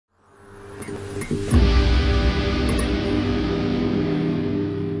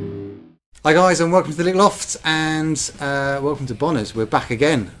Hi guys, and welcome to the Little Loft, and welcome to Bonners. We're back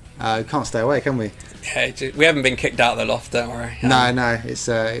again. Can't stay away, can we? Yeah, we haven't been kicked out of the loft, don't worry. No,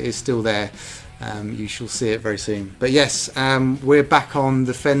 it's still there. You shall see it very soon. But yes, we're back on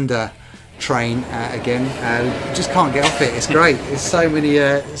the Fender train again. We just can't get off it. It's great. There's so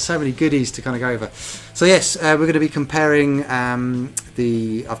many goodies to kind of go over. So yes, we're going to be comparing I've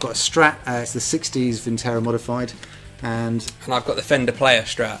got a Strat. It's the '60s Vintera Modified, and I've got the Fender Player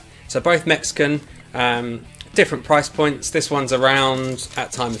Strat. So both Mexican, different price points. This one's around,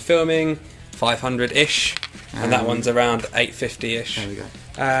 at time of filming, 500-ish, and that one's around 850-ish. There we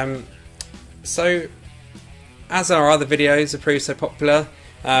go. So, as our other videos have proved so popular,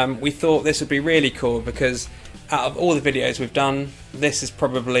 we thought this would be really cool because out of all the videos we've done, this is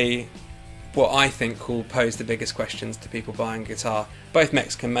probably what I think will pose the biggest questions to people buying guitar. Both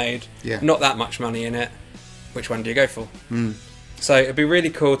Mexican made, not that much money in it. Which one do you go for? So it'd be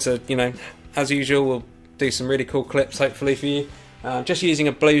really cool to, as usual, we'll do some really cool clips hopefully for you. Just using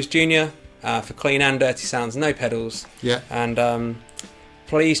a Blues Junior for clean and dirty sounds, no pedals. Yeah. And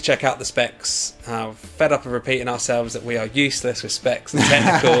please check out the specs. Fed up of repeating ourselves that we are useless with specs and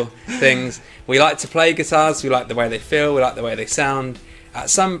technical things. We like to play guitars, we like the way they feel, we like the way they sound.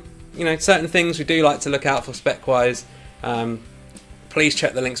 Some, certain things we do like to look out for spec-wise. Please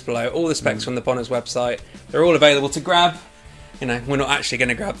check the links below. All the specs from the Bonners website. They're all available to grab. We're not actually going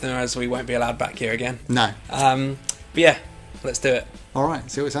to grab them as we won't be allowed back here again. No. But yeah, let's do it. All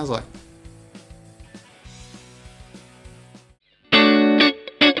right, see what it sounds like.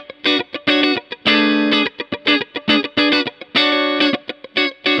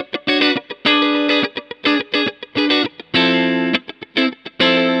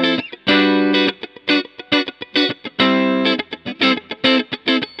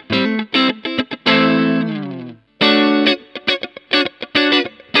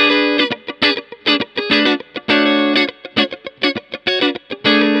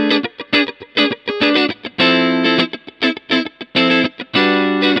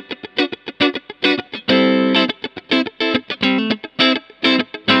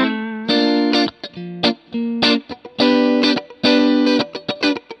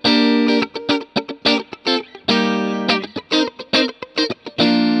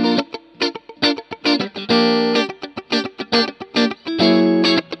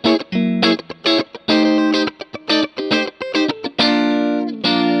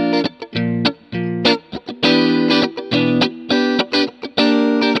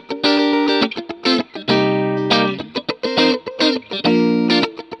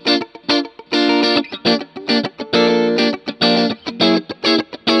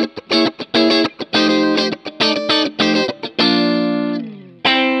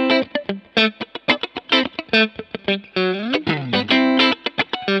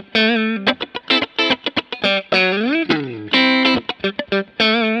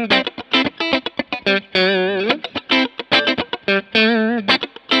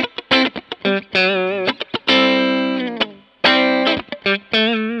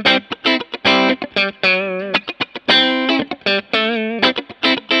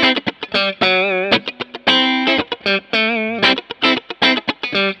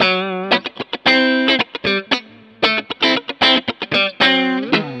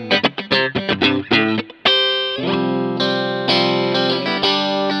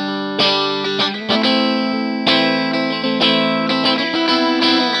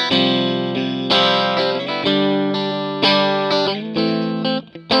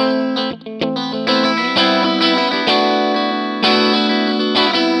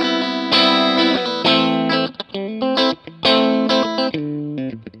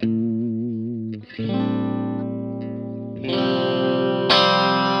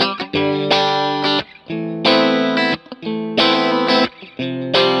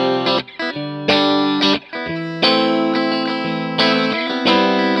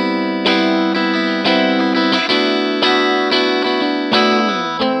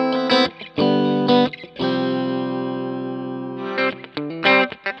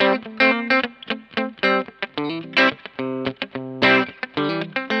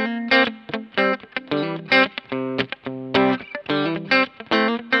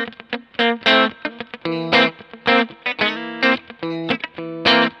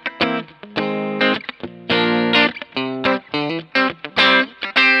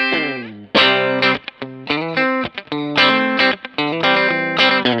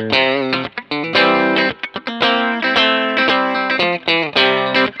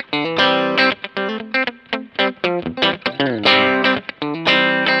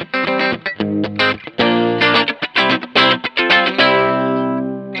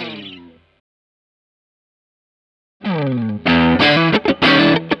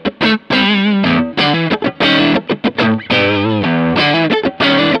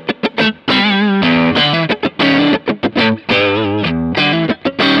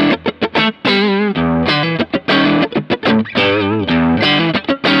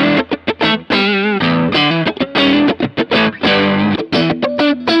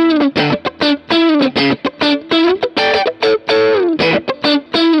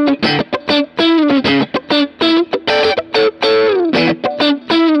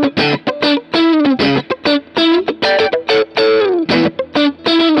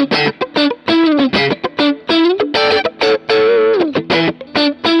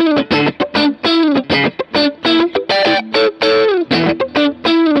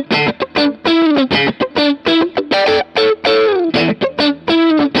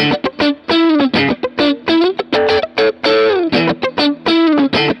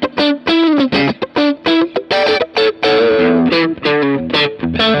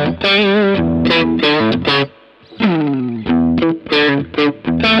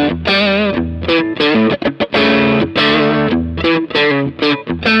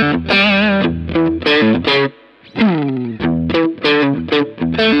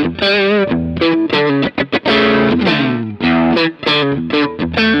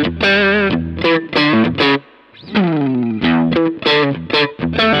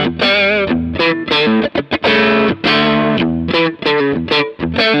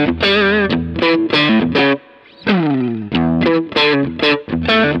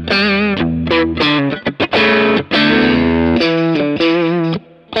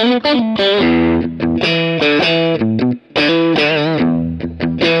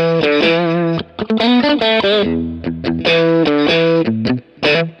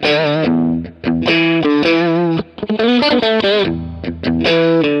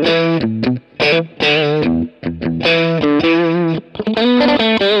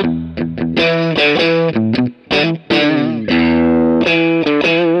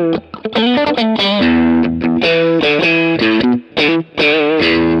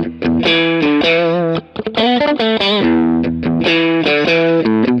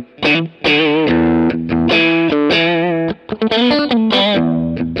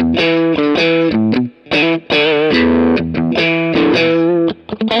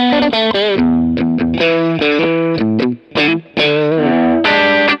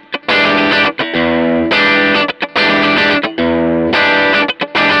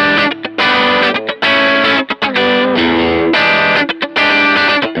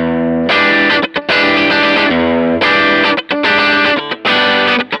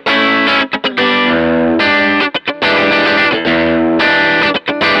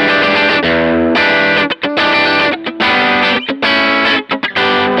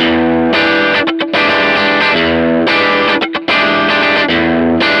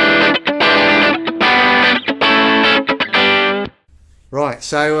 Right,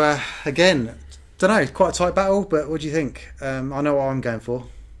 so again, don't know, quite a tight battle, but what do you think? I know what I'm going for.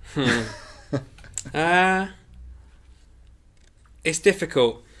 It's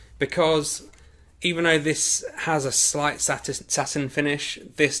difficult because even though this has a slight satin finish,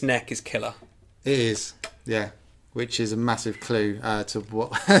 this neck is killer. It is, yeah, which is a massive clue to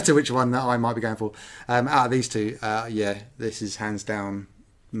what to which one that I might be going for. Out of these two, yeah, this is hands down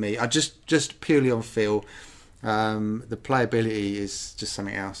me. I just purely on feel. The playability is just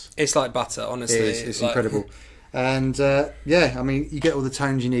something else. It's like butter, honestly. It's like incredible. And yeah, I mean, you get all the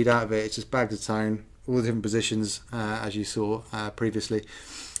tones you need out of it. It's just bagged of tone, all the different positions, as you saw previously.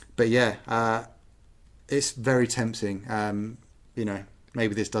 But yeah, it's very tempting. You know,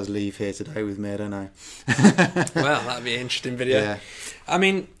 maybe this does leave here today with me, I don't know. Well, that'd be an interesting video. Yeah. I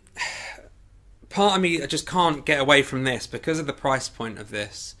mean, part of me just can't get away from this because of the price point of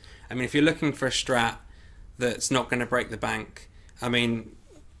this. I mean, if you're looking for a Strat that's not going to break the bank, I mean,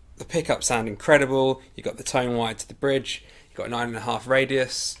 the pickups sound incredible. You've got the tone wide to the bridge. You've got 9.5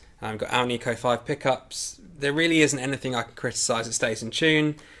 radius. You've got Alnico 5 pickups. There really isn't anything I can criticise that stays in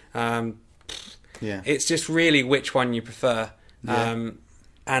tune. Yeah. It's just really which one you prefer. Yeah.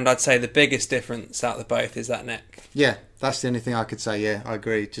 And I'd say the biggest difference out of the both is that neck. Yeah, that's the only thing I could say. Yeah, I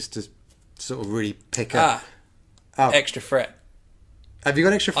agree. Just to sort of really pick up. Extra fret. Have you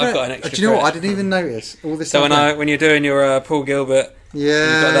got extra fret? I've got an extra Do you know fret. what? I didn't even notice all this. So when you're doing your Paul Gilbert, yeah,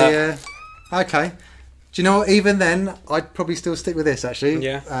 you've got that. yeah, okay. Do you know what? Even then, I'd probably still stick with this actually.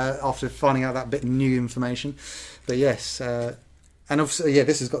 Yeah. After finding out that bit of new information, but yes, and obviously, yeah,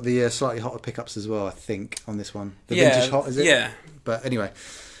 this has got the slightly hotter pickups as well. I think on this one, the vintage hot, is it? Yeah. But anyway,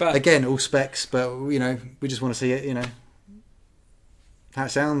 But again, all specs. But you know, we just want to see it. You know, how it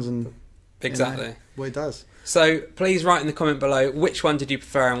sounds and exactly you know, what it does. So please write in the comment below which one did you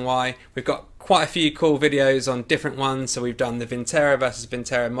prefer and why. We've got quite a few cool videos on different ones. So we've done the Vintera versus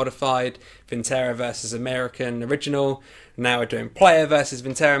Vintera Modified, Vintera versus American Original. Now we're doing Player versus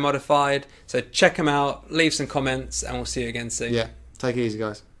Vintera Modified. So check them out, leave some comments, and we'll see you again soon. Yeah, take it easy,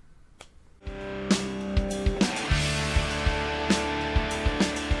 guys.